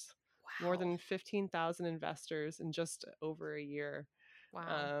 Wow. More than 15,000 investors in just over a year.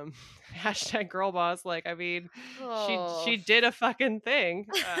 Wow. Hashtag girl boss. Like, I mean, she did a fucking thing.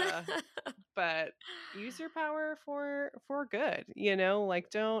 But use your power for good, like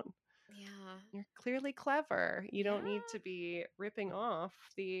don't. Yeah. You're clearly clever. You don't need to be ripping off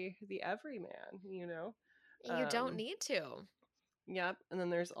the everyman, You don't need to. Yep. And then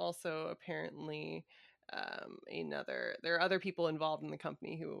there's also apparently there are other people involved in the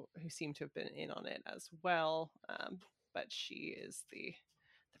company who seem to have been in on it as well. But she is the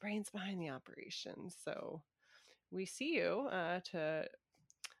brains behind the operation. So we see you to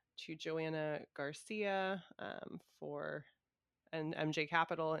Joanna Garcia for and MJ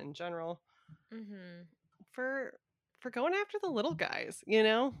Capital in general for going after the little guys.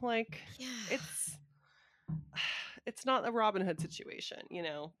 Like it's not a Robin Hood situation,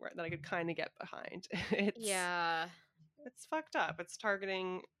 that I could kind of get behind. It's fucked up. It's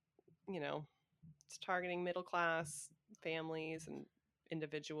targeting, it's targeting middle class families and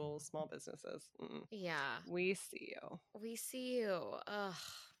individuals, small businesses. Yeah. We see you. We see you. Ugh,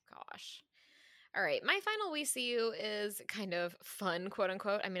 gosh. All right. My final we see you is kind of fun, quote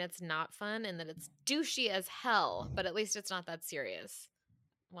unquote. I mean, it's not fun in that it's douchey as hell, but at least it's not that serious.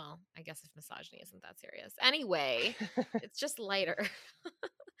 Well, I guess if misogyny isn't that serious. Anyway, it's just lighter.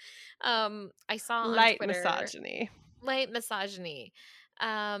 I saw on light Twitter, misogyny. Light misogyny.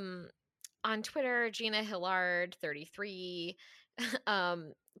 On Twitter, Gina Hillard, 33,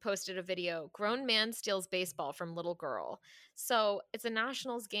 posted a video, grown man steals baseball from little girl. So it's a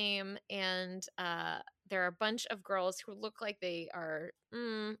Nationals game, and there are a bunch of girls who look like they are,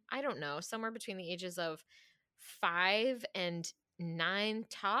 I don't know, somewhere between the ages of 5 and 9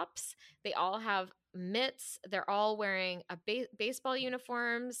 tops. They all have mitts. They're all wearing baseball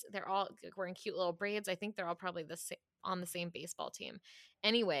uniforms. They're all wearing cute little braids. I think they're all probably on the same baseball team.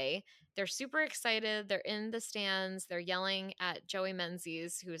 Anyway, they're super excited. They're in the stands. They're yelling at Joey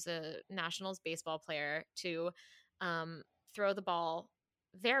Menzies, who's a Nationals baseball player, to throw the ball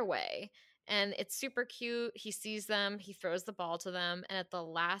their way. And it's super cute. He sees them. He throws the ball to them. And at the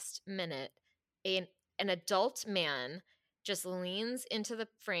last minute, an adult man just leans into the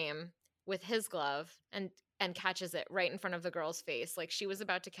frame with his glove and catches it right in front of the girl's face. Like she was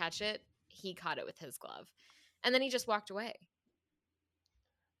about to catch it. He caught it with his glove. And then he just walked away.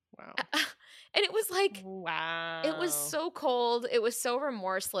 Wow. And it was like, wow. It was so cold. It was so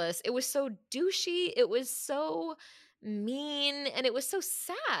remorseless. It was so douchey. It was so mean. And it was so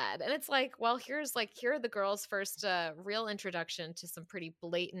sad. And it's like, well, here are the girls' first real introduction to some pretty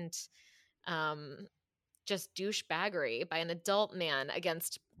blatant just douchebaggery by an adult man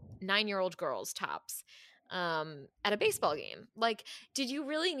against 9-year-old girls tops at a baseball game. Like, did you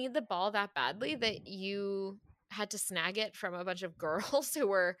really need the ball that badly that you had to snag it from a bunch of girls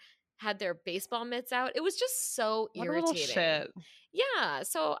who had their baseball mitts out? It was just so irritating. What a little shit. Yeah.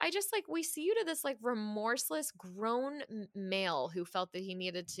 So I just we see you to this remorseless grown male who felt that he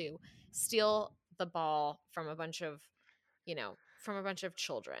needed to steal the ball from a bunch of, from a bunch of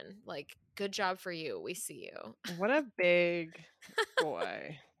children. Like, good job for you. We see you. What a big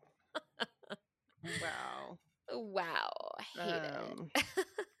boy. Wow. Wow. I hate it.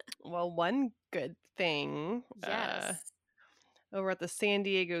 Well, one good thing. Yes. Over at the San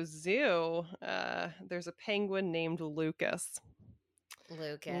Diego Zoo, there's a penguin named Lucas.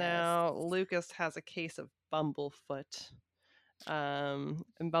 Now, Lucas has a case of bumblefoot. And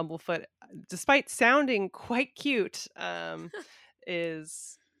bumblefoot, despite sounding quite cute,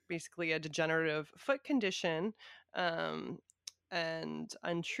 is basically a degenerative foot condition. And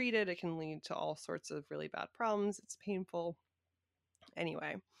untreated, it can lead to all sorts of really bad problems. It's painful.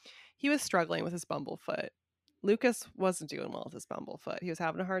 Anyway, he was struggling with his bumblefoot. Lucas wasn't doing well with his bumblefoot. He was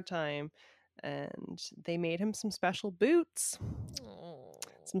having a hard time, and they made him some special boots. Aww.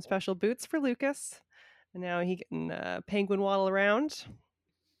 Some special boots for Lucas. And now he can penguin waddle around,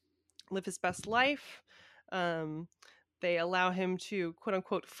 live his best life. They allow him to, quote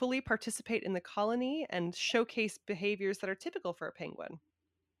unquote, fully participate in the colony and showcase behaviors that are typical for a penguin.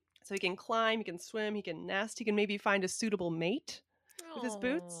 So he can climb, he can swim, he can nest, he can maybe find a suitable mate with his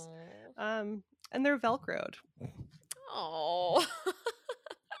boots. And they're Velcroed. Oh,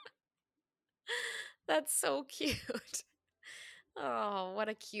 that's so cute. Oh, what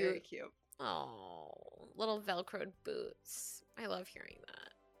a cute. Very cute. Oh, little Velcroed boots. I love hearing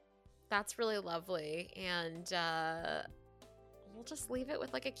that. That's really lovely. And we'll just leave it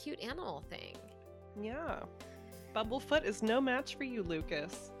with a cute animal thing. Yeah. Bumblefoot is no match for you,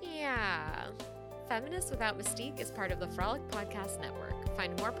 Lucas. Yeah. Feminists Without Mystique is part of the Frolic Podcast Network.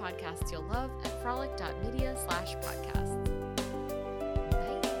 Find more podcasts you'll love at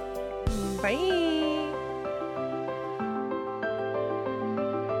frolic.media/podcasts. Bye. Bye.